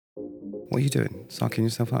What are you doing? Psyching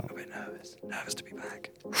yourself up? I'm a bit nervous. Nervous to be back.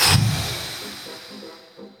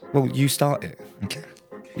 Well, you start it. Okay.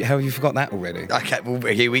 How have you forgot that already? Okay, well,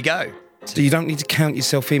 here we go. So you don't need to count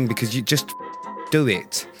yourself in because you just do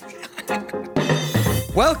it.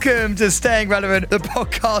 Welcome to Staying Relevant, the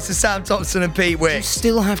podcast with Sam Thompson and Pete You Wicks.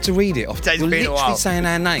 still have to read it off. It's You're been a literally while. saying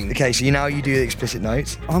our name. Okay, so you know how you do the explicit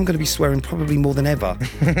notes? I'm going to be swearing probably more than ever.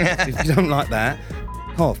 If you don't like that,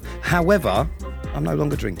 off. However, I'm no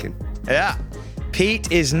longer drinking. Yeah.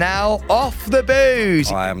 Pete is now off the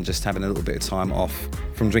booze. I am just having a little bit of time off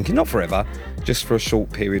from drinking. Not forever, just for a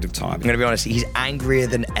short period of time. I'm going to be honest, he's angrier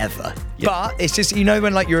than ever. Yeah. But it's just, you know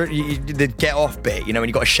when like you the get off bit, you know when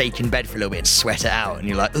you got to shake in bed for a little bit and sweat it out and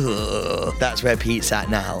you're like, ugh. That's where Pete's at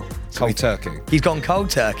now. Cold turkey. He's gone cold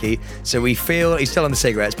turkey, so we feel, he's still on the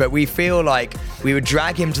cigarettes, but we feel like we would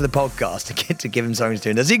drag him to the podcast to give him something to do.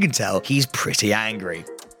 And as you can tell, he's pretty angry.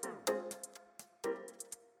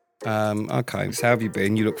 Okay, so how have you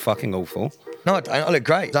been? You look fucking awful. No, I don't. I look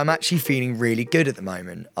great. I'm actually feeling really good at the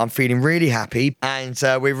moment. I'm feeling really happy, and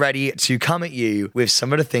we're ready to come at you with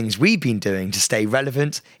some of the things we've been doing to stay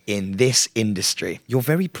relevant in this industry. You're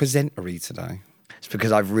very presentery today. It's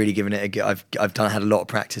because I've really given it a go. I've had a lot of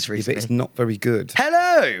practice But recently. it's not very good.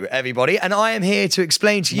 Hello, everybody, and I am here to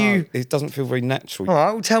explain to you. No, it doesn't feel very natural. All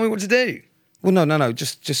right, well, tell me what to do. Well, no.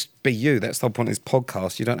 Just be you. That's the whole point of this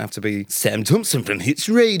podcast. You don't have to be Sam Thompson from Hits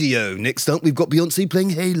Radio. Next up, we've got Beyonce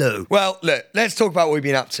playing Halo. Well, look, let's talk about what we've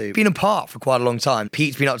been up to. Been apart for quite a long time.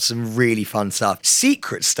 Pete's been up to some really fun stuff.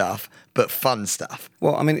 Secret stuff, but fun stuff.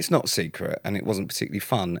 Well, I mean, it's not secret, and it wasn't particularly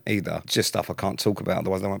fun either. Just stuff I can't talk about,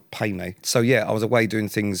 otherwise they won't pay me. So yeah, I was away doing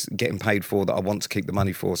things, getting paid for that I want to keep the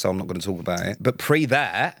money for, so I'm not going to talk about it. But pre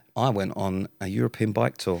that, I went on a European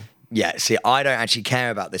bike tour. Yeah, see, I don't actually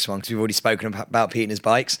care about this one because we've already spoken about Pete and his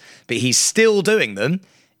bikes, but he's still doing them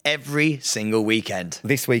every single weekend.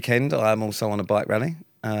 This weekend, I'm also on a bike rally,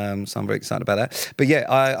 so I'm very excited about that. But yeah,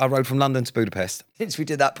 I rode from London to Budapest. Since we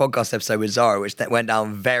did that podcast episode with Zara, which went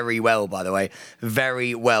down very well, by the way,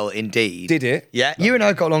 very well indeed. Did it? Yeah, you and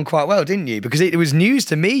I got along quite well, didn't you? Because it was news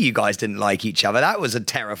to me you guys didn't like each other. That was a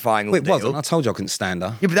terrifying Well, it ordeal. wasn't. I told you I couldn't stand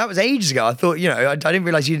her. Yeah, but that was ages ago. I thought, I didn't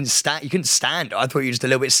realise you couldn't stand her. I thought you were just a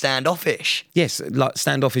little bit standoffish. Yes, like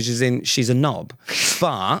standoffish as in she's a knob.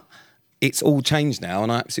 But it's all changed now,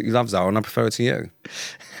 and I absolutely love Zara, and I prefer her to you.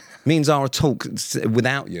 Me and Zara talk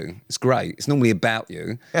without you. It's great. It's normally about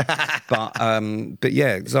you. But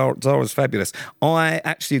yeah, Zara's fabulous. I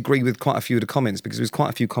actually agree with quite a few of the comments because there was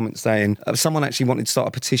quite a few comments saying someone actually wanted to start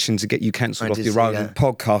a petition to get you cancelled off your own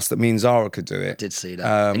podcast that me and Zara could do it. I did see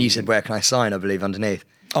that. And you said, where can I sign, I believe, underneath?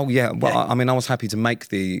 Oh, yeah. Well, yeah. I mean, I was happy to make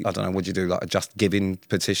the, I don't know, what'd you do, like a Just Giving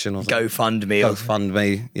petition or something?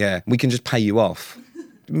 GoFundMe. Yeah. We can just pay you off.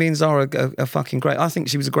 Me and Zara are fucking great. I think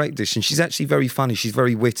she was a great addition. She's actually very funny. She's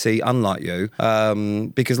very witty, unlike you.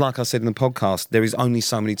 Because like I said in the podcast, there is only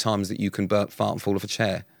so many times that you can burp, fart and fall off a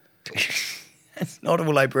chair. That's not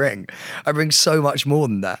all I bring. I bring so much more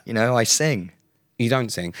than that. I sing. You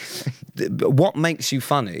don't sing. But what makes you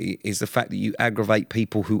funny is the fact that you aggravate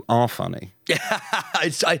people who are funny.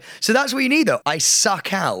 So that's what you need, though. I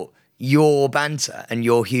suck out your banter and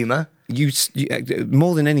your humour. You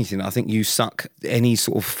more than anything, I think you suck any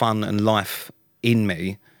sort of fun and life in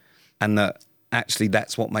me, and that actually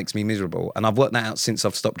that's what makes me miserable. And I've worked that out since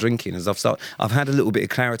I've stopped drinking. I've had a little bit of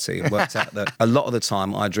clarity and worked out that a lot of the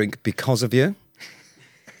time I drink because of you.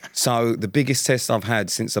 So the biggest test I've had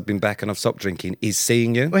since I've been back and I've stopped drinking is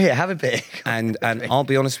seeing you. Well, yeah, have a bit. And I'll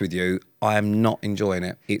be honest with you, I am not enjoying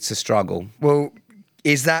it. It's a struggle. Well,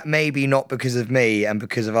 is that maybe not because of me and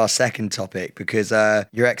because of our second topic? Because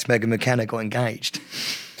your ex Megan McKenna got engaged.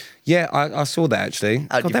 Yeah, I saw that actually.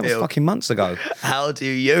 How do you that feel? was fucking months ago. How do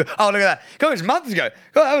you? Oh, look at that. God, it was months ago.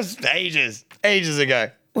 God, that was ages ago.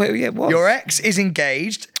 Well, yeah, it was. Your ex is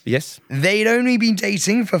engaged. Yes. They'd only been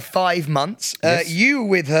dating for 5 months. Yes. You were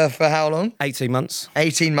with her for how long? 18 months.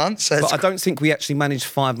 18 months. But I don't think we actually managed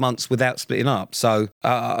 5 months without splitting up. So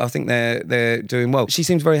I think they're doing well. She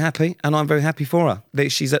seems very happy, and I'm very happy for her.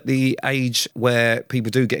 She's at the age where people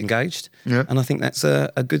do get engaged, and I think that's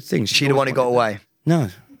a good thing. She the one who got away? No.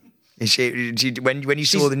 When you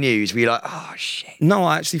saw the news, were you like, oh, shit? No,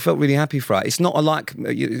 I actually felt really happy for her. It's not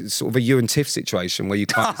sort of a you and Tiff situation where you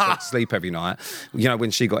can't sleep every night. When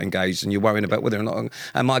she got engaged and you're worrying about whether or not,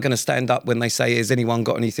 am I going to stand up when they say, has anyone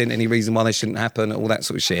got any reason why they shouldn't happen, all that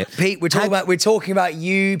sort of shit. Pete, we're talking about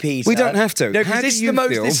you, Peter. We don't have to. No, because this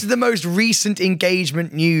is the most recent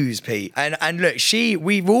engagement news, Pete. And look,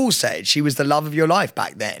 we've all said she was the love of your life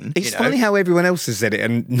back then. It's funny how everyone else has said it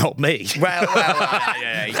and not me. Well,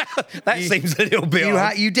 yeah. That seems a little bit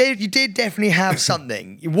odd. You did definitely have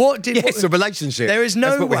something. What did? Yes, a relationship. There is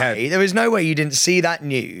That's no what we had. way. There is no way you didn't see that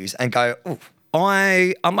news and go, "Oh,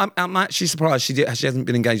 I'm actually surprised she hasn't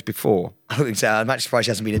been engaged before. I don't think so. I'm actually surprised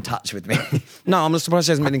she hasn't been in touch with me." No, I'm surprised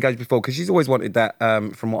she hasn't been engaged before because she's always wanted that,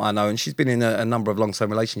 from what I know, and she's been in a number of long-term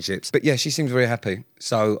relationships. But yeah, she seems very happy,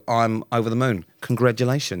 so I'm over the moon.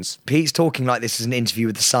 Congratulations. Pete's talking like this is an interview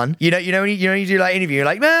with the Sun. You know, when you do like interview, you're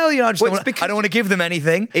like, well, I Well, it's don't want to give them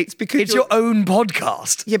anything. It's because it's your own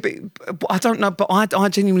podcast. Yeah, but I don't know. But I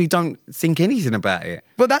genuinely don't think anything about it.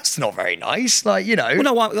 Well, that's not very nice. Like, Well,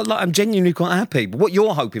 no, I'm genuinely quite happy. But what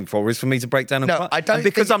you're hoping for is for me to break down and No, cry. I don't. And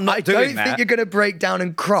because I'm not I doing don't think you're going to break down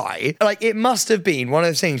and cry. Like, it must have been one of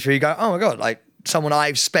those things where you go, "Oh my god!" Like someone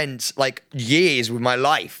I've spent like years with my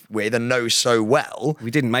life with and know so well. We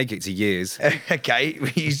didn't make it to years. Okay,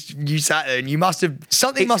 you sat there and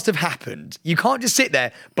something must have happened. You can't just sit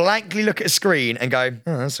there blankly look at a screen and go,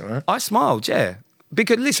 "Oh, that's all right." I smiled, yeah.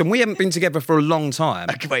 Because listen, we haven't been together for a long time.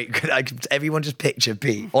 Wait, could everyone just picture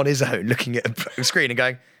Pete on his own looking at a screen and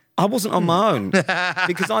going, I wasn't on my own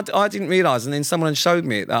because I didn't realise, and then someone showed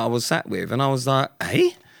me it that I was sat with, and I was like,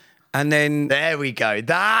 "Eh?" And then there we go.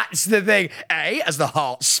 That's the thing. As the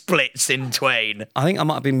heart splits in twain. I think I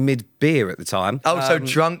might have been mid-beer at the time. Oh, so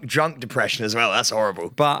drunk depression as well. That's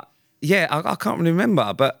horrible. But yeah, I can't really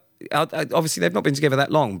remember. But obviously they've not been together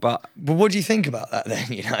that long. But what do you think about that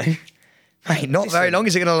then, Mate, not very long.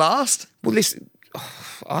 Is it going to last? Well, listen,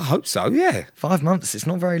 I hope so, yeah. 5 months. It's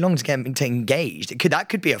not very long to get engaged. That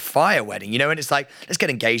could be a fire wedding, and it's like, let's get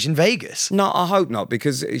engaged in Vegas. No, I hope not,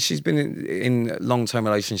 because she's been in long-term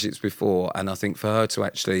relationships before, and I think for her to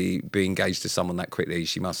actually be engaged to someone that quickly,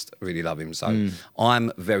 she must really love him. So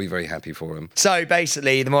I'm very, very happy for him. So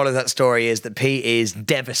basically, the moral of that story is that Pete is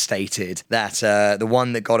devastated that the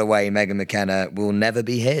one that got away, Megan McKenna, will never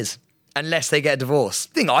be his. Unless they get a divorce.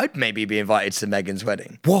 I think I'd maybe be invited to Megan's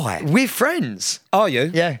wedding. Why? We're friends. Are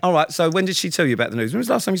you? Yeah. All right, so when did she tell you about the news? When was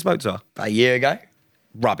the last time you spoke to her? About a year ago.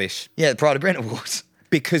 Rubbish. Yeah, the Pride of Britain Awards.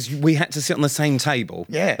 Because we had to sit on the same table.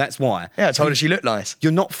 Yeah. That's why. Yeah, I told her she looked nice.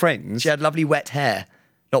 You're not friends. She had lovely wet hair.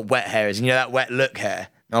 Not wet hair, as in, that wet look hair.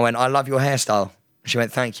 And I went, "I love your hairstyle." She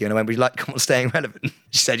went, "Thank you." And I went, "Would you like to come on Staying Relevant?"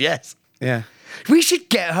 She said yes. Yeah. We should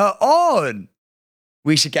get her on.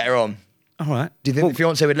 We should get her on. All right. Do you think the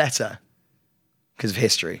fiancé would let her? Because of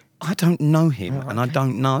history. I don't know him, and I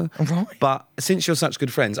don't know. All right. But since you're such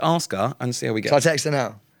good friends, ask her and see how we get. Shall I text her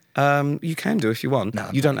now? You can do if you want. No,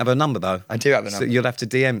 you don't have her number, though. I do have a number. So you'll have to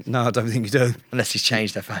DM. No, I don't think you do. Unless she's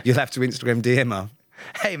changed her phone. You'll have to Instagram DM her.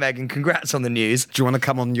 Hey, Megan, congrats on the news. Do you want to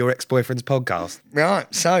come on your ex-boyfriend's podcast?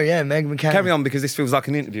 Right, so yeah, Megan McKenna. Carry on, because this feels like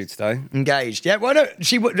an interview today. Engaged. Yeah, well, no,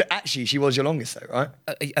 she was your longest though, right?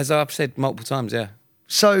 As I've said multiple times, yeah.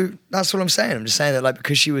 So that's what I'm saying. I'm just saying that, like,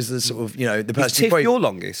 because she was the sort of, the person. Is Tiff your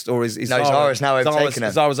longest, or is no, Zara's now overtaken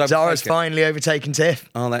her. Zara's overtaken. Zara's finally overtaken Tiff.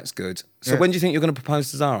 Oh, that's good. So when do you think you're going to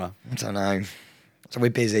propose to Zara? I don't know. So we're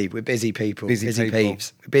busy. We're busy people. Busy people.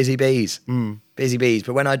 peeps. We're busy bees. Busy bees.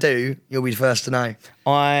 But when I do, you'll be the first to know.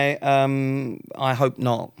 I hope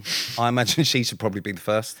not. I imagine she should probably be the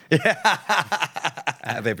first.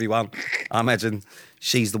 Out of everyone. I imagine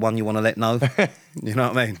she's the one you want to let know. You know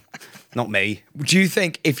what I mean? Not me. Do you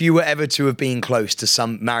think if you were ever to have been close to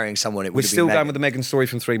marrying someone, it would We're have been still Megan? going with the Megan story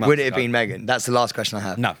from 3 months Would it have ago. been Megan? That's the last question I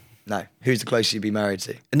have. No. No. Who's the closest you'd be married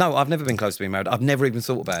to? No, I've never been close to being married. I've never even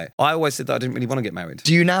thought about it. I always said that I didn't really want to get married.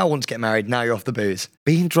 Do you now want to get married now you're off the booze?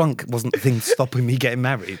 Being drunk wasn't the thing stopping me getting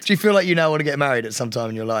married. Do you feel like you now want to get married at some time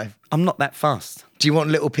in your life? I'm not that fussed. Do you want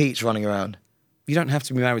little Pete's running around? You don't have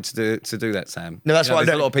to be married to do that, Sam. No, that's what I there's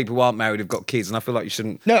don't- a lot of people who aren't married who've got kids, and I feel like you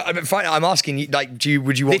shouldn't. No, I mean, fine. I'm asking you. Like, would you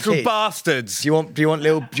want Little kids? bastards. Do you want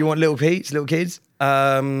little Pete's, little kids?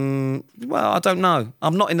 Well, I don't know.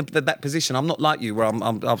 I'm not in that position. I'm not like you, where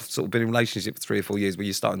I've sort of been in a relationship for 3 or 4 years, where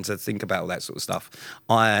you're starting to think about all that sort of stuff.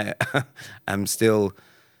 I am still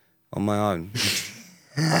on my own.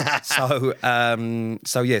 So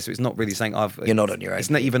yes, it's not really saying You're not on your own. It's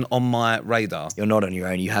not even on my radar. You're not on your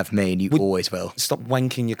own. You have me, and you always will. Stop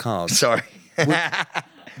wanking your cars. Sorry.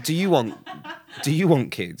 Do you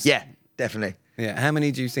want kids? Yeah, definitely. Yeah. How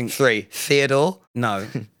many do you think? 3. Theodore. No.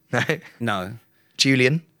 No. No.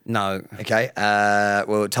 Julian. No. Okay.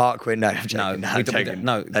 Well, Tarquin. No, I'm joking. No. I'm joking.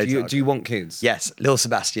 No. Do you want kids? Yes. Lil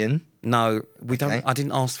Sebastian. No, we don't. Okay. I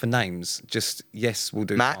didn't ask for names. Just yes, we'll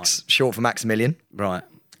do. Max, short for Maximilian. Right.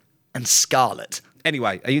 And Scarlett.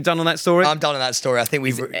 Anyway, are you done on that story? I'm done on that story. I think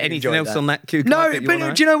we've anything enjoyed else that. on that cue No, card that you but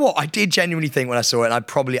wanna do you know what? I did genuinely think when I saw it,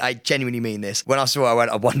 and I genuinely mean this. When I saw it,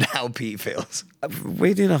 I wonder how Pete feels.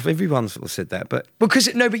 Weird enough, everyone sort of said that, but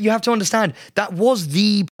But you have to understand, that was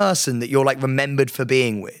the person that you're like remembered for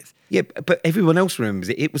being with. Yeah, but everyone else remembers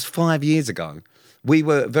it. It was 5 years ago. We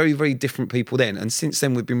were very, very different people then. And since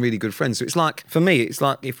then, we've been really good friends. So it's like, for me, it's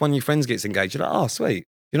like if one of your friends gets engaged, you're like, oh, sweet.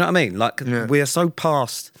 You know what I mean? Like, we are so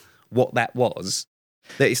past what that was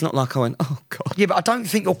that it's not like I went, oh, God. Yeah, but I don't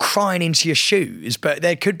think you're crying into your shoes, but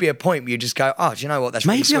there could be a point where you just go, oh, do you know what? That's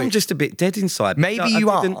really sweet. Maybe I'm just a bit dead inside. Maybe you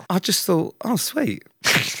are. I just thought, oh, sweet.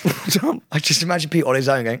 I just imagine Pete on his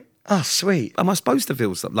own going, oh, sweet. Am I supposed to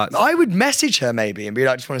feel something like that? I would message her maybe and be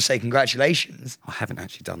like, just want to say congratulations. I haven't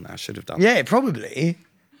actually done that. I should have done Yeah, probably.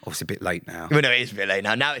 Obviously a bit late now. Well, no, it is a bit late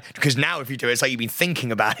now. Because now if you do it, it's like you've been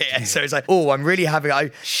thinking about it. Yeah. So it's like, oh, I'm really having...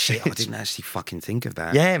 Shit, I didn't actually fucking think of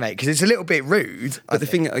that. Yeah, mate, because it's a little bit rude. But the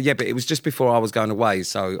thing, but it was just before I was going away,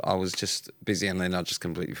 so I was just busy and then I just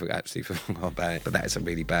completely forgot about it. But that is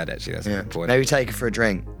really bad, actually. That's a good point. Maybe take her for a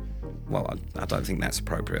drink. Well, I don't think that's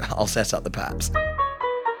appropriate. I'll set up the paps.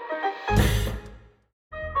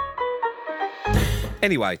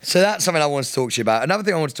 Anyway. So that's something I want to talk to you about. Another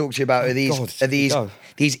thing I want to talk to you about are these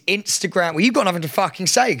Instagram... Well, you've got nothing to fucking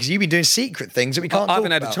say because you've been doing secret things that we can't talk about. I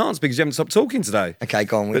haven't had a chance because you haven't stopped talking today. Okay,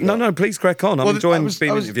 go on. But no, please crack on. I'm enjoying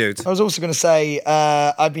being interviewed. I was also going to say,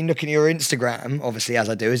 I've been looking at your Instagram, obviously, as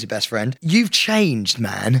I do, as your best friend. You've changed,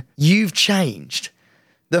 man. You've changed.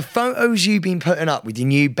 The photos you've been putting up with your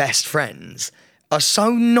new best friends are so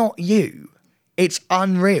not you. It's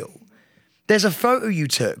unreal. There's a photo you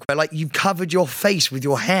took where like you've covered your face with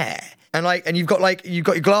your hair and you've got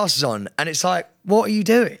your glasses on and it's like, what are you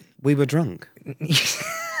doing? We were drunk.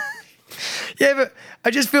 Yeah, but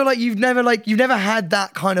I just feel like you've never had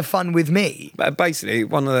that kind of fun with me. But basically,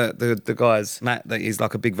 one of the guys, Matt, that is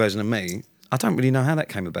like a big version of me, I don't really know how that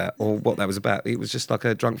came about or what that was about. It was just like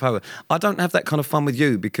a drunk photo. I don't have that kind of fun with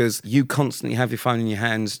you because you constantly have your phone in your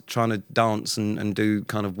hands trying to dance and do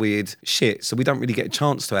kind of weird shit. So we don't really get a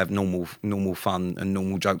chance to have normal fun and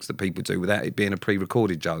normal jokes that people do without it being a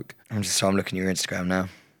pre-recorded joke. I'm looking at your Instagram now.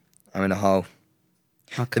 I'm in a hole.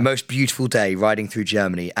 Okay. The most beautiful day riding through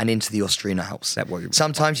Germany and into the Austrian Alps.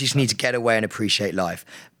 Sometimes you just need to get away and appreciate life.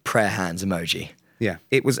 Prayer hands emoji. Yeah,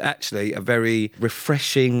 it was actually a very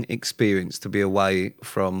refreshing experience to be away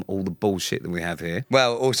from all the bullshit that we have here.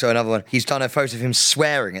 Well, also another one. He's done a photo of him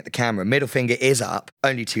swearing at the camera. Middle finger is up.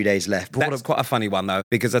 Only 2 days left. That's quite a funny one, though,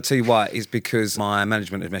 because I tell you why. It's because my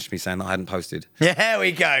management had messaged me saying that I hadn't posted. Yeah, there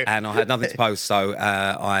we go. And I had nothing to post, so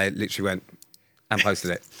I literally went and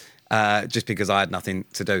posted it. Just because I had nothing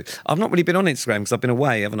to do. I've not really been on Instagram because I've been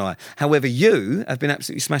away, haven't I? However, you have been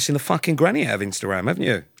absolutely smashing the fucking granny out of Instagram, haven't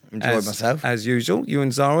you? Enjoyed myself. As usual. You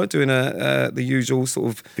and Zara doing the usual sort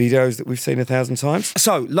of videos that we've seen 1,000 times.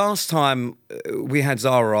 So, last time we had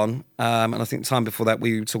Zara on, and I think the time before that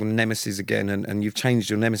we were talking Nemesis again, and you've changed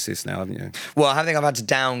your Nemesis now, haven't you? Well, I think I've had to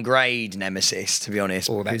downgrade Nemesis, to be honest.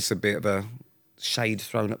 Oh, that's a bit of a shade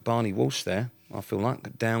thrown at Barney Walsh there. I feel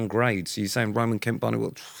like downgrade. So you're saying Roman Kemp, Barney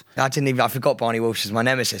Walsh? I forgot Barney Walsh is my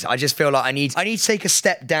nemesis. I just feel like I need to take a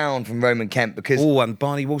step down from Roman Kemp because... Oh, and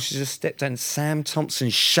Barney Walsh is a step down. Sam Thompson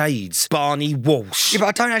shades Barney Walsh. Yeah, but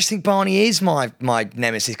I don't actually think Barney is my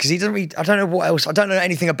nemesis because he doesn't really... I don't know what else. I don't know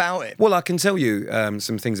anything about it. Well, I can tell you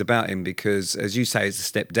some things about him because, as you say, it's a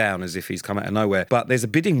step down as if he's come out of nowhere. But there's a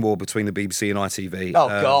bidding war between the BBC and ITV. Oh,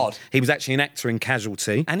 God. He was actually an actor in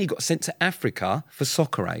Casualty and he got sent to Africa for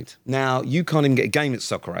Soccer Aid. Now, you can't even get a game at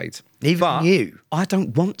Soccer Aid. Even you? I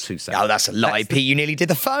don't want to, Sam. Oh, that's a lie, Pete. You nearly did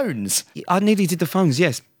the phones. I nearly did the phones,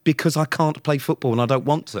 yes, because I can't play football and I don't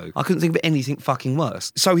want to. I couldn't think of anything fucking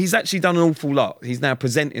worse. So he's actually done an awful lot. He's now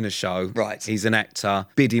presenting a show. Right. He's an actor,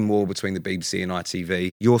 bidding war between the BBC and ITV.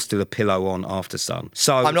 You're still a pillow on After Sun.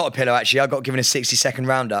 So I'm not a pillow, actually. I got given a 60-second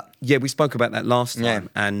roundup. Yeah, we spoke about that last time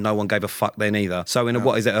and no one gave a fuck then either. So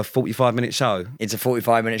what is it, a 45-minute show? It's a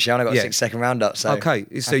 45-minute show and I got a 60-second roundup. So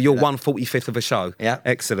okay, so you're 1/45th of a show. Yeah.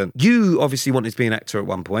 Excellent. You obviously wanted to be an actor at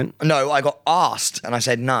one point. No, I got asked and I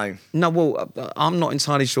said no. No, well, I'm not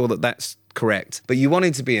entirely sure that that's correct. But you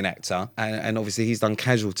wanted to be an actor, and obviously he's done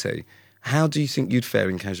Casualty. How do you think you'd fare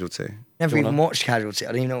in Casualty? Never even watched Casualty. I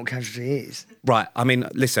don't even know what Casualty is. Right. I mean,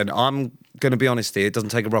 listen, I'm going to be honest here. It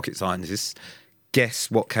doesn't take a rocket scientist. Guess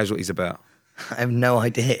what Casualty's about. I have no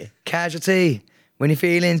idea. Casualty. When your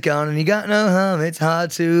feeling's gone and you got no home, it's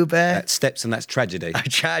hard to bear. That's Steps and that's Tragedy.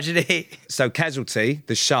 Tragedy. So Casualty,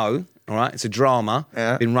 the show, all right, it's a drama,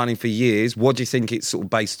 been running for years. What do you think it's sort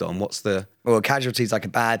of based on? Well, Casualty's like a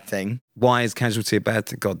bad thing. Why is Casualty a bad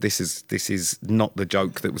thing? God, this is not the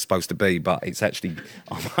joke that was supposed to be, but I'm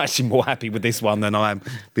actually more happy with this one than I am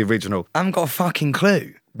the original. I haven't got a fucking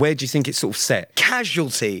clue. Where do you think it's sort of set?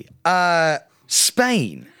 Casualty.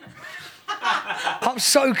 Spain. I'm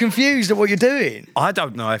so confused at what you're doing. I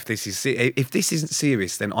don't know if this isn't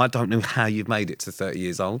serious, then I don't know how you've made it to 30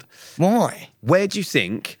 years old. Why? Where do you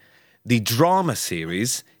think the drama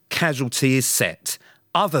series Casualty is set,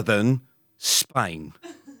 other than Spain?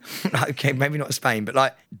 Okay, maybe not Spain, but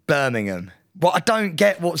like Birmingham. Well, I don't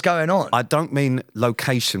get what's going on. I don't mean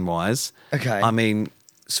location-wise. Okay. I mean,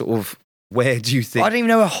 sort of, where do you think... I don't even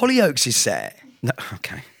know where Hollyoaks is set. No,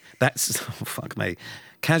 okay. That's... Oh, fuck me.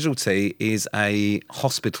 Casualty is a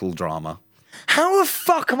hospital drama. How the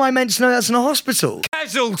fuck am I meant to know that's in a hospital?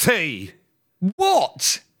 Casualty!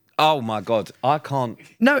 What? Oh, my God. I can't...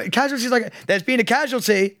 No, casualty is like, there's been a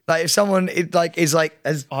casualty. Like, if someone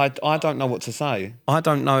has... I don't know what to say. I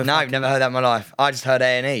don't know if... No, I've never heard that in my life. I just heard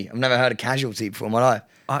A&E. I've never heard a casualty before in my life.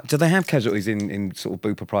 Do they have casualties in sort of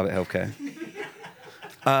Bupa private healthcare?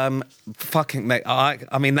 Fucking mate,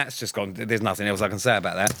 I mean, that's just gone. There's nothing else I can say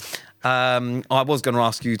about that. I was going to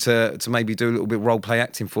ask you to maybe do a little bit of role play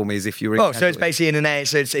acting for me as if you were in Oh, so it's basically in an A,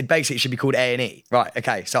 so it basically should be called A&E. Right,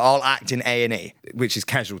 okay, so I'll act in A&E. Which is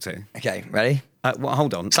Casualty. Okay, ready? Well,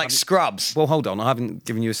 hold on. It's like Scrubs. Well, hold on. I haven't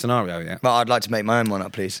given you a scenario yet. But I'd like to make my own one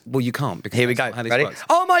up, please. Well, you can't. Because Here we that's go. how this Ready? works.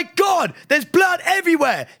 Oh my God! There's blood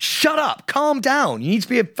everywhere! Shut up. Calm down. You need to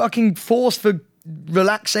be a fucking force for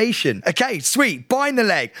relaxation. Okay, sweet. Bind the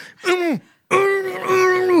leg.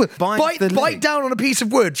 Bite down on a piece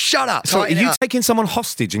of wood. Shut up. So, are Tighten it you up. taking someone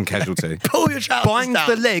hostage in Casualty? Pull your trousers Bind down.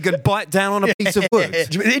 the leg and bite down on a piece of wood?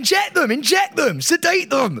 Inject them, sedate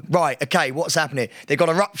them. Right, okay, what's happening? They've got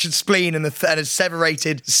a ruptured spleen and a severed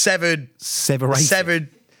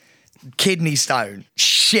kidney stone.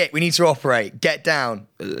 Shit, we need to operate. Get down.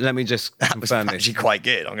 Let me just confirm That was this. actually quite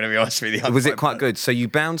good, I'm going to be honest with you. Was it quite good? So you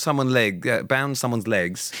bound someone's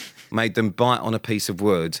legs, made them bite on a piece of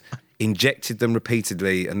wood, injected them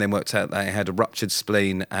repeatedly, and then worked out they had a ruptured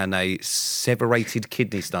spleen and a severated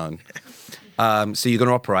kidney stone. So you're going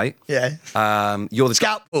to operate. Yeah. You're the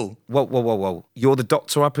Scalpel. Whoa. You're the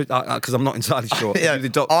doctor, because I'm not entirely sure. Yeah, You're the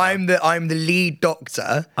doctor. I'm the lead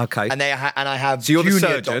doctor. Okay. And I have So you're the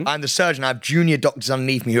junior surgeon? I'm the surgeon. I have junior doctors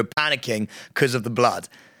underneath me who are panicking because of the blood.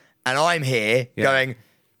 And I'm here going,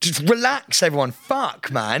 just relax, everyone.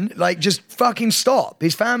 Fuck, man. Like, just fucking stop.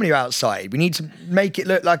 His family are outside. We need to make it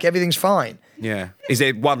look like everything's fine. Yeah. Is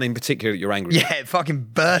there one in particular that you're angry with? Yeah, fucking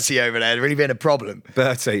Bertie over there. Really been a problem.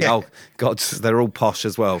 Bertie. Yeah. Oh, God, they're all posh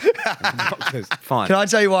as well. Doctors, fine. Can I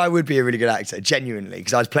tell you why I would be a really good actor? Genuinely,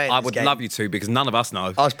 because I was playing. I this would game. love you to, because none of us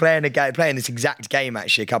know. I was playing this exact game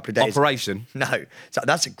actually a couple of days. Operation? No, so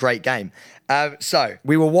that's a great game. So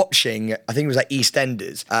we were watching, I think it was like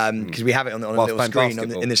EastEnders, because we have it on a little playing screen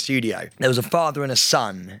basketball. in the studio. There was a father and a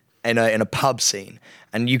son in a pub scene,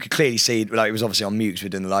 and you could clearly see, like, it was obviously on mute because we're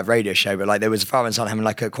doing the live radio show, but like there was a father and son having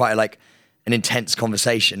like an intense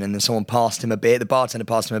conversation, and then someone passed him a beer. The bartender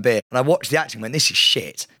passed him a beer, and I watched the acting. Went, this is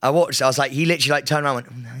shit. I was like, he literally like turned around, and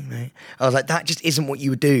went, oh, no, mate. I was like, that just isn't what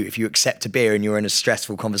you would do if you accept a beer and you're in a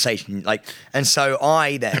stressful conversation. Like, and so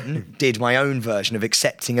I then did my own version of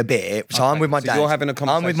accepting a beer. So I'm with my dad. You're having a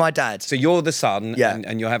conversation. I'm with my dad. So you're the son, Yeah.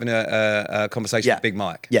 and you're having a conversation with Big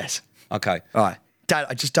Mike. Yes. Okay. All right. Dad,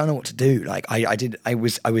 I just don't know what to do. Like, I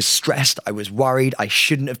was stressed. I was worried. I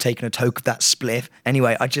shouldn't have taken a toke of that spliff.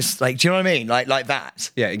 Anyway, I just, like, do you know what I mean? Like that.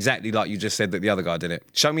 Yeah, exactly like you just said that the other guy did it.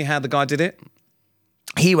 Show me how the guy did it.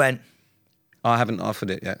 He went. I haven't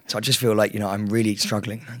offered it yet. So I just feel like, I'm really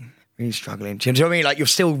struggling. Really struggling. Do you know what I mean? Like, you're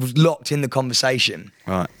still locked in the conversation.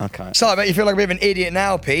 Right, okay. So I bet you feel like a bit of an idiot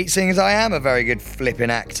now, Pete, seeing as I am a very good flipping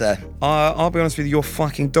actor. I'll be honest with you, you're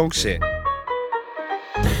fucking dog shit.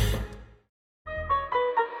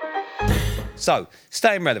 So,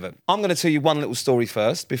 staying relevant. I'm going to tell you one little story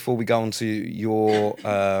first before we go on to your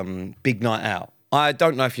big night out. I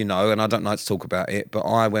don't know if you know, and I don't like to talk about it, but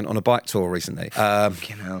I went on a bike tour recently.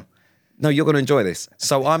 No, you're going to enjoy this.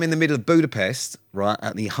 So I'm in the middle of Budapest, right,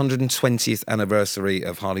 at the 120th anniversary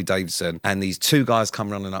of Harley Davidson, and these two guys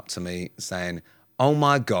come running up to me saying, oh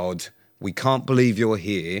my God, we can't believe you're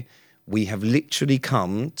here. We have literally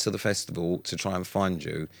come to the festival to try and find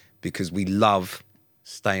you because we love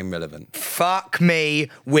staying relevant. Fuck me,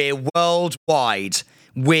 we're worldwide.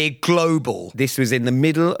 We're global. This was in the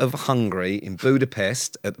middle of Hungary, in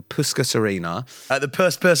Budapest, at the Puskás Arena. At the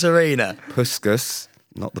Puskás Arena. Puskás,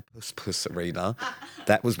 not the Puss Arena.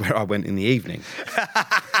 That was where I went in the evening.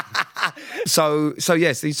 So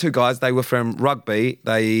yes, these two guys, they were from rugby.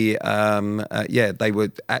 They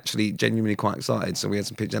were actually genuinely quite excited. So we had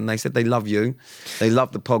some pictures, and they said they love you. They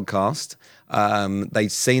love the podcast.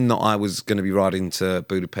 They'd seen that I was going to be riding to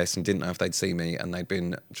Budapest and didn't know if they'd see me, and they'd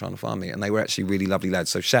been trying to find me, and they were actually really lovely lads.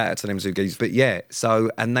 So shout out to them two guys. But yeah,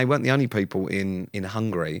 and they weren't the only people in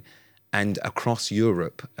Hungary. and across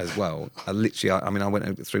Europe as well. I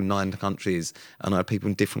went through 9 countries, and I had people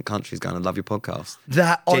in different countries going, "I love your podcast."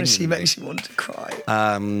 That honestly Genuinely. makes me want to cry.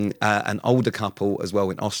 An older couple as well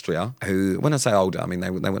in Austria, who, when I say older, I mean they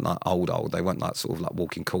weren't like old. They weren't like sort of like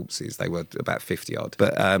walking corpses. They were about 50 odd,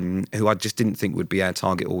 but who I just didn't think would be our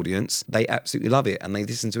target audience. They absolutely love it, and they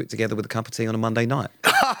listen to it together with a cup of tea on a Monday night.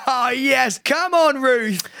 Oh, yes. Come on,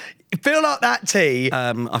 Ruth. Fill up that tea.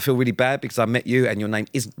 I feel really bad because I met you and your name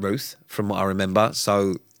isn't Ruth, from what I remember.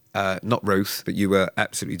 So, not Ruth, but you were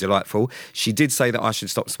absolutely delightful. She did say that I should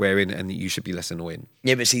stop swearing and that you should be less annoying.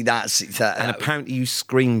 Yeah, but see, And apparently you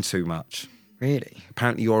scream too much. Really?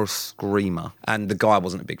 Apparently you're a screamer. And the guy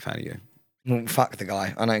wasn't a big fan of you. Well, fuck the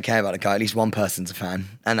guy. I don't care about the guy. At least one person's a fan.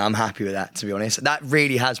 And I'm happy with that, to be honest. That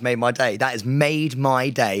really has made my day. That has made my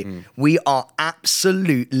day. We are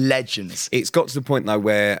absolute legends. It's got to the point, though,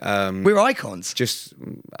 where... We're icons.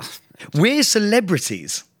 We're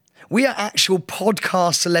celebrities. We are actual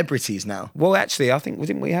podcast celebrities now. Well, actually, I think,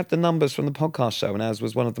 didn't we have the numbers from the podcast show, and ours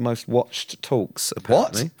was one of the most watched talks,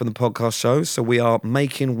 apparently, from the podcast show. So we are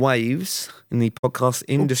making waves in the podcast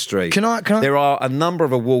industry. Can I? There are a number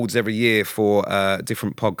of awards every year for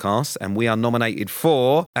different podcasts, and we are nominated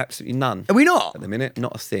for absolutely none. Are we not? At the minute,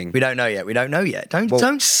 not a thing. We don't know yet.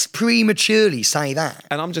 Don't prematurely say that.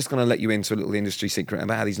 And I'm just going to let you into a little industry secret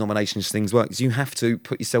about how these nominations things work. You have to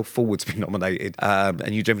put yourself forward to be nominated,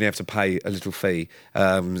 and you generally have to pay a little fee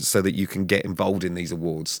so that you can get involved in these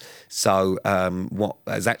awards. So what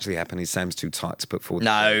has actually happened is Sam's too tight to put forward.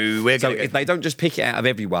 No, we're going to... if they don't just pick it out of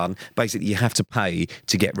everyone, basically you have to pay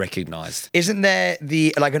to get recognised. Isn't there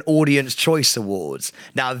an audience choice awards?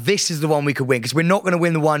 Now this is the one we could win, because we're not going to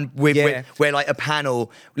win the one where like a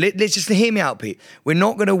panel. Let's just hear me out, Pete. We're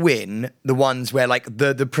not going to win the ones where like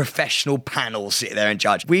the professional panel sit there and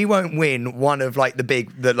judge. We won't win one of like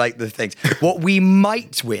the things. What we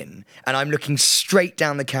might win, and I'm looking straight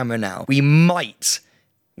down the camera now, we might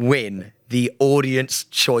win the Audience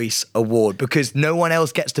Choice Award, because no one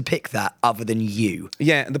else gets to pick that other than you.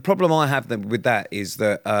 Yeah, the problem I have with that is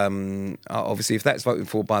that obviously if that's voted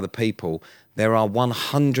for by the people, there are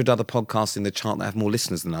 100 other podcasts in the chart that have more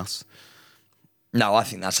listeners than us. No, I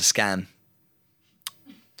think that's a scam.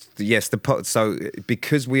 Yes, so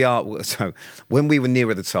because we are, so when we were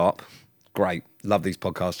nearer the top, great, love these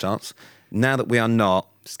podcast charts. Now that we are not,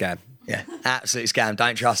 scam. Yeah, absolute scam.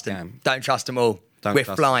 Don't trust them. Don't trust them all. We're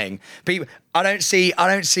flying. People, I don't see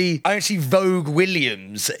Vogue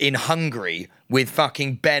Williams in Hungary with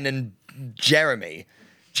fucking Ben and Jeremy.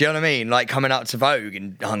 Do you know what I mean? Like coming up to Vogue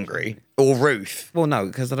in Hungary, or Ruth. Well, no,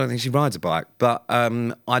 because I don't think she rides a bike. But I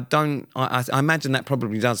imagine that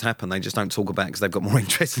probably does happen. They just don't talk about it because they've got more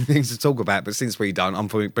interesting things to talk about. But since we don't, I'm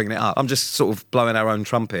probably bringing it up. I'm just sort of blowing our own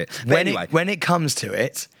trumpet. But when it comes to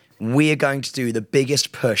it, we're going to do the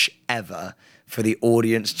biggest push ever for the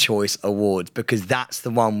Audience Choice Awards, because that's the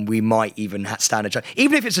one we might even stand a chance.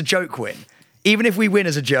 Even if it's a joke win. Even if we win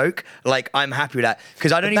as a joke, like, I'm happy with that,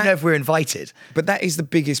 because I don't even know if we're invited. But that is the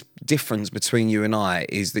biggest difference between you and I,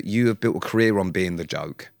 is that you have built a career on being the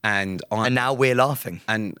joke. And now we're laughing.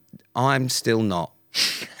 And I'm still not.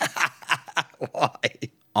 Why?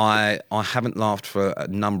 I haven't laughed for a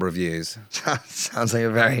number of years. Sounds like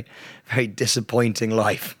a very, very disappointing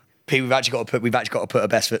life. Pete, we've actually got to put our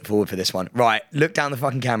best foot forward for this one. Right, look down the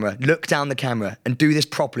fucking camera. Look down the camera and do this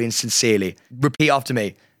properly and sincerely. Repeat after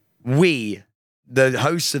me. We, the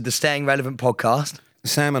hosts of the Staying Relevant podcast.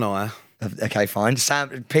 Sam and I. Okay, fine.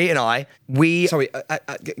 Sam, Pete and I, we... Sorry,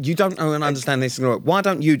 you don't know and understand this. Why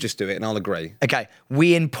don't you just do it and I'll agree? Okay,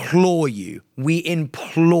 we implore you. Do you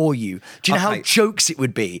know how jokes it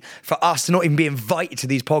would be for us to not even be invited to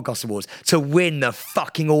these podcast awards, to win the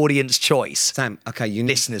fucking Audience Choice? Sam, okay,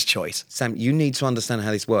 Listener's Choice. Sam, you need to understand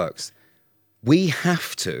how this works. We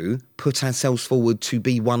have to put ourselves forward to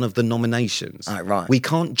be one of the nominations. Right. We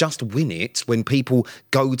can't just win it when people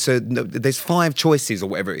go to... There's 5 choices or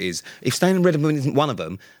whatever it is. If Staying Relevant isn't one of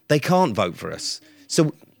them, they can't vote for us.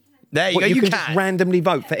 So there you go. You can just randomly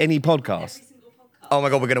vote for any podcast. Oh my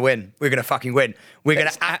God, we're going to win. We're going to fucking win. We're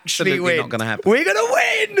going to actually win. Not going to happen. We're going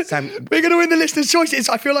to win. Sam, we're going to win the Listener's Choice.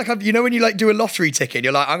 I feel like when you like do a lottery ticket,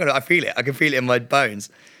 you're like, I feel it. I can feel it in my bones.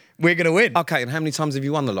 We're going to win. Okay, and how many times have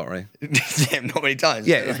you won the lottery? Yeah, not many times.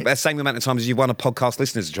 Yeah, it's the same amount of times as you won a podcast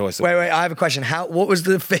Listener's Choice. Wait, I have a question. What was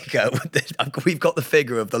the figure? We've got the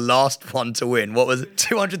figure of the last one to win. What was it?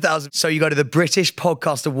 200,000. So you go to the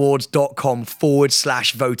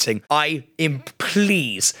BritishPodcastAwards.com/voting.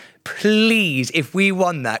 Please, if we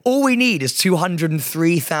won that, all we need is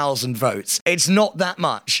 203,000 votes. It's not that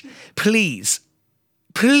much. Please.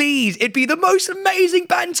 Please, it'd be the most amazing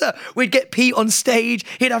banter. We'd get Pete on stage,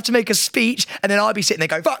 he'd have to make a speech, and then I'd be sitting there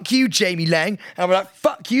going, fuck you, Jamie Lang. And I'd be like,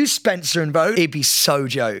 fuck you, Spencer and Bo. It'd be so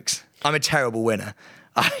jokes. I'm a terrible winner.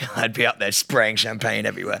 I'd be up there spraying champagne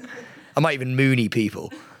everywhere. I might even moony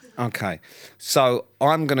people. Okay, so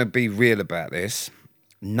I'm going to be real about this.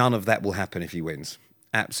 None of that will happen if he wins.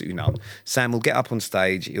 Absolutely none. Sam will get up on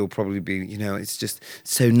stage. He'll probably be, it's just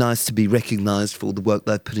so nice to be recognised for all the work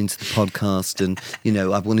that I've put into the podcast. And,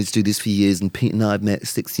 I've wanted to do this for years. And Pete and I have met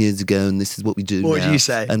 6 years ago. And this is what we do What now. would you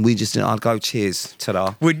say? And we just, I'd go, cheers,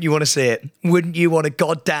 ta-da. Wouldn't you want to see it? Wouldn't you want to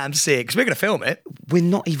goddamn see it? Because we're going to film it. We're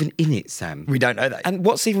not even in it, Sam. We don't know that. And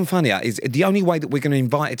what's even funnier is the only way that we're going to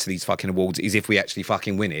invite it to these fucking awards is if we actually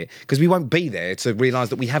fucking win it. Because we won't be there to realise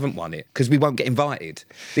that we haven't won it. Because we won't get invited.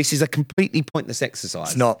 This is a completely pointless exercise.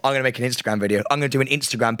 It's not. I'm going to make an Instagram video. I'm going to do an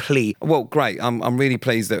Instagram plea. Well, great. I'm really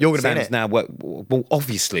pleased that You're going to be in Sam's it. now. Well,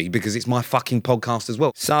 obviously, because it's my fucking podcast as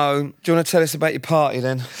well. So, do you want to tell us about your party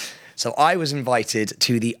then? So I was invited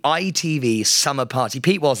to the ITV summer party.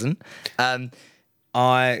 Pete wasn't.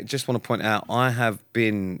 I just want to point out, I have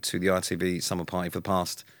been to the ITV summer party for the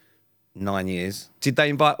past 9 years. Did they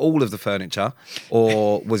invite all of the furniture,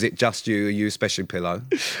 or was it just you? Are you a special pillow?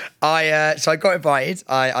 So I got invited.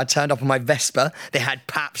 I turned up on my Vespa. They had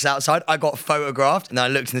paps outside. I got photographed, and then I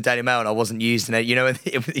looked in the Daily Mail, and I wasn't using it.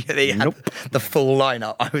 They had the full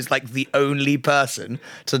lineup. I was like the only person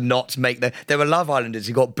to not make There were Love Islanders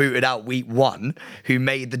who got booted out week 1, who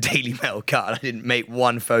made the Daily Mail cut, and I didn't make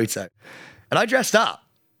one photo. And I dressed up.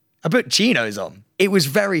 I put chinos on. It was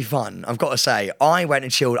very fun, I've got to say. I went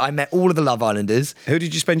and chilled. I met all of the Love Islanders. Who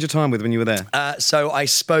did you spend your time with when you were there? So I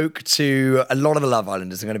spoke to a lot of the Love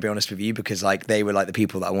Islanders, I'm going to be honest with you, because they were the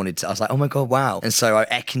people that I wanted to. I was like, oh my God, wow. And so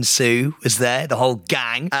Ekin Sue was there, the whole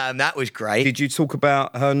gang. That was great. Did you talk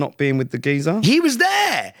about her not being with the geezer? He was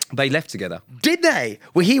there. They left together. Did they?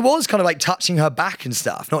 Well, he was kind of touching her back and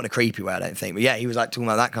stuff. Not in a creepy way, I don't think. But yeah, he was talking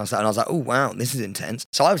about that kind of stuff. And I was like, oh, wow, this is intense.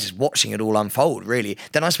 So I was just watching it all unfold, really.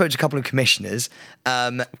 Then I spoke to a couple of commissioners.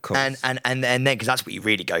 Of course. And then, because that's what you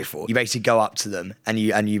really go for. You basically go up to them and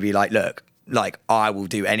you be like, look, I will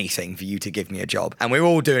do anything for you to give me a job. And we're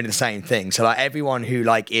all doing the same thing. So everyone who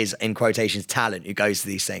is, in quotations, talent, who goes to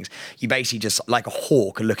these things, you basically just like a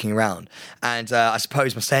hawk are looking around. And I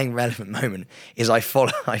suppose my saying relevant moment is I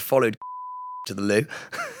followed to the loo.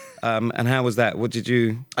 And how was that? What did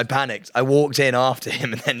you... I panicked. I walked in after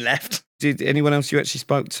him and then left. Did anyone else you actually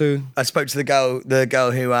spoke to? I spoke to the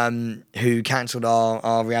girl who cancelled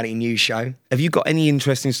our reality news show. Have you got any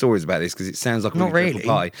interesting stories about this? Because it sounds like a Not really really.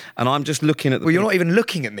 party. And I'm just looking at the... Well, you're not even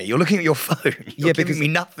looking at me. You're looking at your phone. You're giving me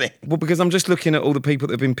nothing. Well, because I'm just looking at all the people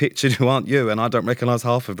that have been pictured who aren't you, and I don't recognise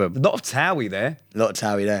half of them. A lot of Towie there. A lot of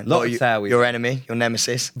Towie there. Lot of Towie. Your enemy, your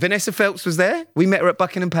nemesis. Vanessa Phelps was there. We met her at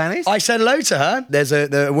Buckingham Palace. I said hello to her. There's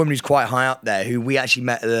a woman who's quite high up there who we actually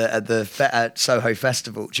met at Soho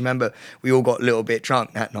Festival. Do you remember? We all got a little bit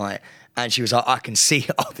drunk that night. And she was like, I can see,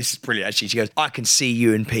 this is brilliant actually. She goes, I can see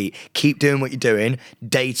you and Pete. Keep doing what you're doing.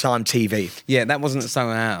 Daytime TV. Yeah, that wasn't at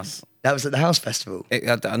Soho House. That was at the House Festival.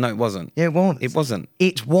 No, it wasn't. Yeah, it was. It wasn't.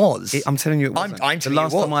 It was. I'm telling you it wasn't. I'm the telling you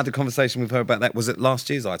last it was. time I had a conversation with her about that was at last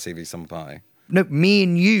year's ITV Summer Party. No, me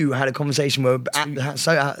and you had a conversation at the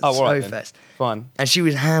Soho Fest. Fine. And she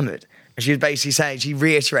was hammered. And she was basically saying, she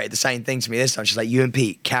reiterated the same thing to me this time. She's like, you and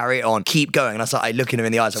Pete, carry it on, keep going. And I started looking her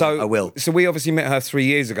in the eyes, I will. So we obviously met her 3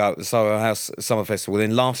 years ago at the Soho House Summer Festival.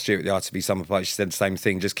 Then last year at the ITV Summer Party, she said the same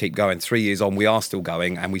thing, just keep going. 3 years on, we are still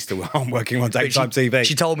going, and we still are working on daytime TV.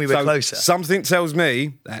 She told me we're closer. Something tells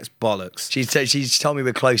me that's bollocks. She's told me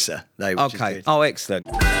we're closer, though. Which Okay. Is good. Oh, excellent.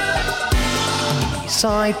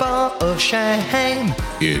 Sidebar of shame.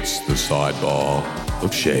 It's the sidebar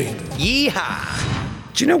of shame. Yeehaw.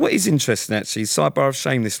 Do you know what is interesting, actually? Sidebar of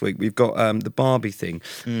shame this week. We've got the Barbie thing.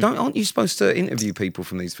 Aren't you supposed to interview people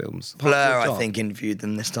from these films? Blur, I think, interviewed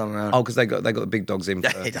them this time around. Oh, because they got the big dogs in for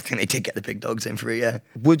I think they did get the big dogs in for it, yeah.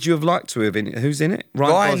 Would you have liked to have who's in it?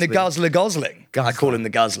 Ryan the Gosling. Guzzler Gosling. I call him the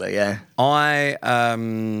Guzzler, yeah.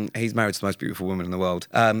 He's married to the most beautiful woman in the world.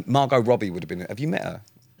 Margot Robbie would have been... Have you met her?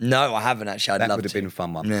 No, I haven't actually. I'd That love would have to. been a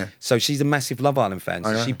fun one. Yeah. So she's a massive Love Island fan,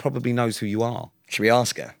 so know. she probably knows who you are. Should we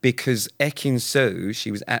ask her? Because Ekin Sue, she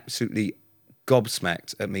was absolutely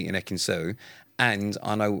gobsmacked at meeting Ekin Sue. And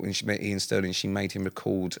I know when she met Ian Sterling, she made him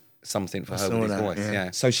record something for her with his voice. Yeah.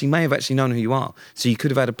 So she may have actually known who you are. So you could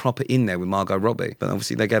have had a proper in there with Margot Robbie. But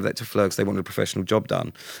obviously they gave that to Fleur because they wanted a professional job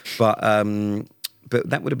done. But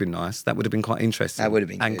that would have been nice. That would have been quite interesting. That would have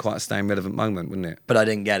been And good. quite a staying relevant moment, wouldn't it? But I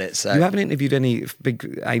didn't get it, so. You haven't interviewed any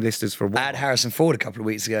big A-listers for a while. I had Harrison Ford a couple of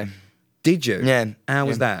weeks ago. Did you? Yeah. How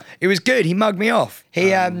was that? It was good. He mugged me off.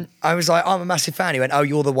 I was like, I'm a massive fan. He went, oh,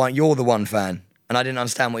 you're the one fan. and I didn't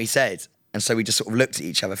understand what he said. And so we just sort of looked at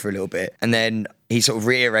each other for a little bit, and then he sort of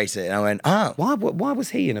reiterated it, and I went, oh. Why was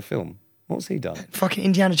he in a film? What's he done? Fucking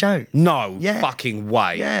Indiana Jones. No Yeah. fucking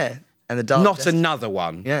way. Yeah. And the Dark Not Destiny. another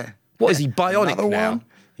one. Yeah. What is he, bionic Another now? one?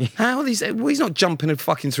 How are these? Well, he's not jumping and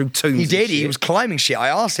fucking through tombs. He and did. He shit. was climbing shit. I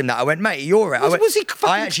asked him that. I went, mate, you're right. Was he fucking-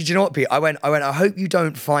 I actually, do you know what, Pete? I went, I hope you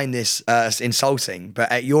don't find this insulting,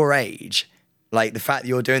 but at your age, like the fact that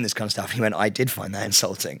you're doing this kind of stuff, he went, I did find that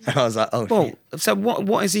insulting. And I was like, oh, Well, shit. so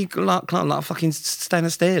what is he like a fucking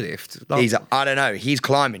stainless stair lift? Like, I don't know. He's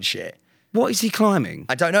climbing shit. what is he climbing?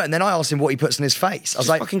 I don't know. And then I asked him what he puts on his face. I was Just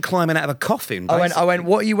like, fucking climbing out of a coffin. I basically. went,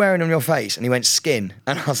 what are you wearing on your face? And he went, skin.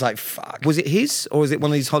 And I was like, fuck. Was it his or was it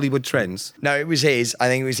one of these Hollywood trends? No, it was his. I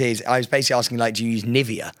think it was his. I was basically asking, like, do you use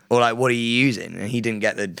Nivea? Or like, what are you using? And he didn't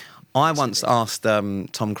get the... I once asked Tom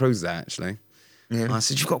Cruise that actually. I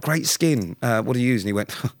said, "You've got great skin. What do you use?" And he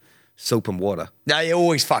went, "Soap and water." No, you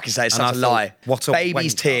always fucking say it's And such I a thought, lie. what a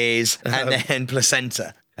Baby's wanker. tears and then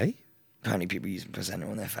placenta. Hey, Apparently people using placenta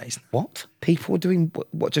on their face. what? People are doing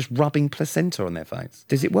what? Just rubbing placenta on their face?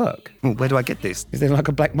 Does it work? Well, where do I get this? Is there like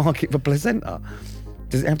a black market for placenta?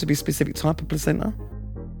 Does it have to be a specific type of placenta?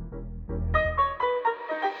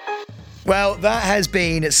 Well, that has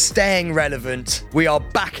been Staying Relevant. We are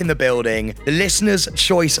back in the building. The Listener's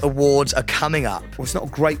Choice Awards are coming up. Well, it's not a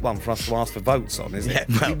great one for us to ask for votes on, is it? Yeah,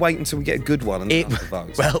 Should we well- wait until we get a good one and then ask for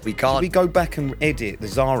votes? Well, we can't. Should we go back and edit the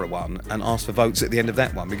Zara one and ask for votes at the end of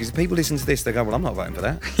that one? Because if people listen to this, they go, "Well, I'm not voting for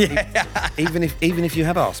that." Yeah. Even if you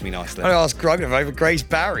have asked me nicely. I asked Grugner over Grace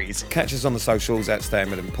Barry's. Catch us on the socials at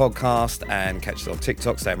Staying Relevant Podcast and catch us on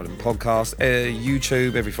TikTok, Staying Relevant Podcast.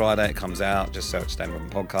 YouTube, every Friday it comes out. Just search Staying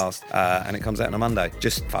Relevant Podcast and it comes out on a Monday.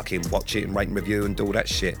 Just fucking watch it and rate and review and do all that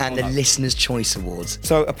shit. And the Listener's Choice Awards.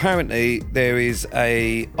 So apparently there is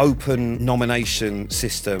a open nomination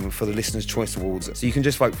system for the Listener's Choice Awards. So you can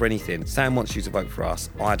just vote for anything. Sam wants you to vote for us.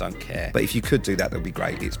 I don't care. But if you could do that, that would be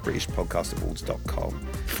great. It's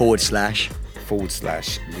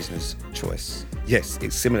BritishPodcastAwards.com//Listener's Choice. Yes,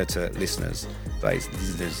 it's similar to Listeners, but it's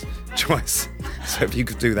Listener's Choice. So if you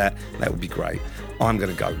could do that, that would be great. I'm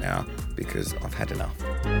going to go now because I've had enough.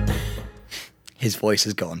 His voice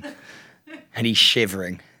is gone. And he's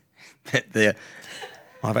shivering. It's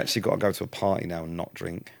I've actually got to go to a party now and not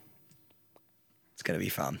drink. going to be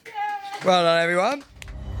fun. Well done, everyone.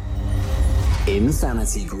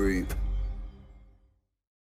 Insanity Group.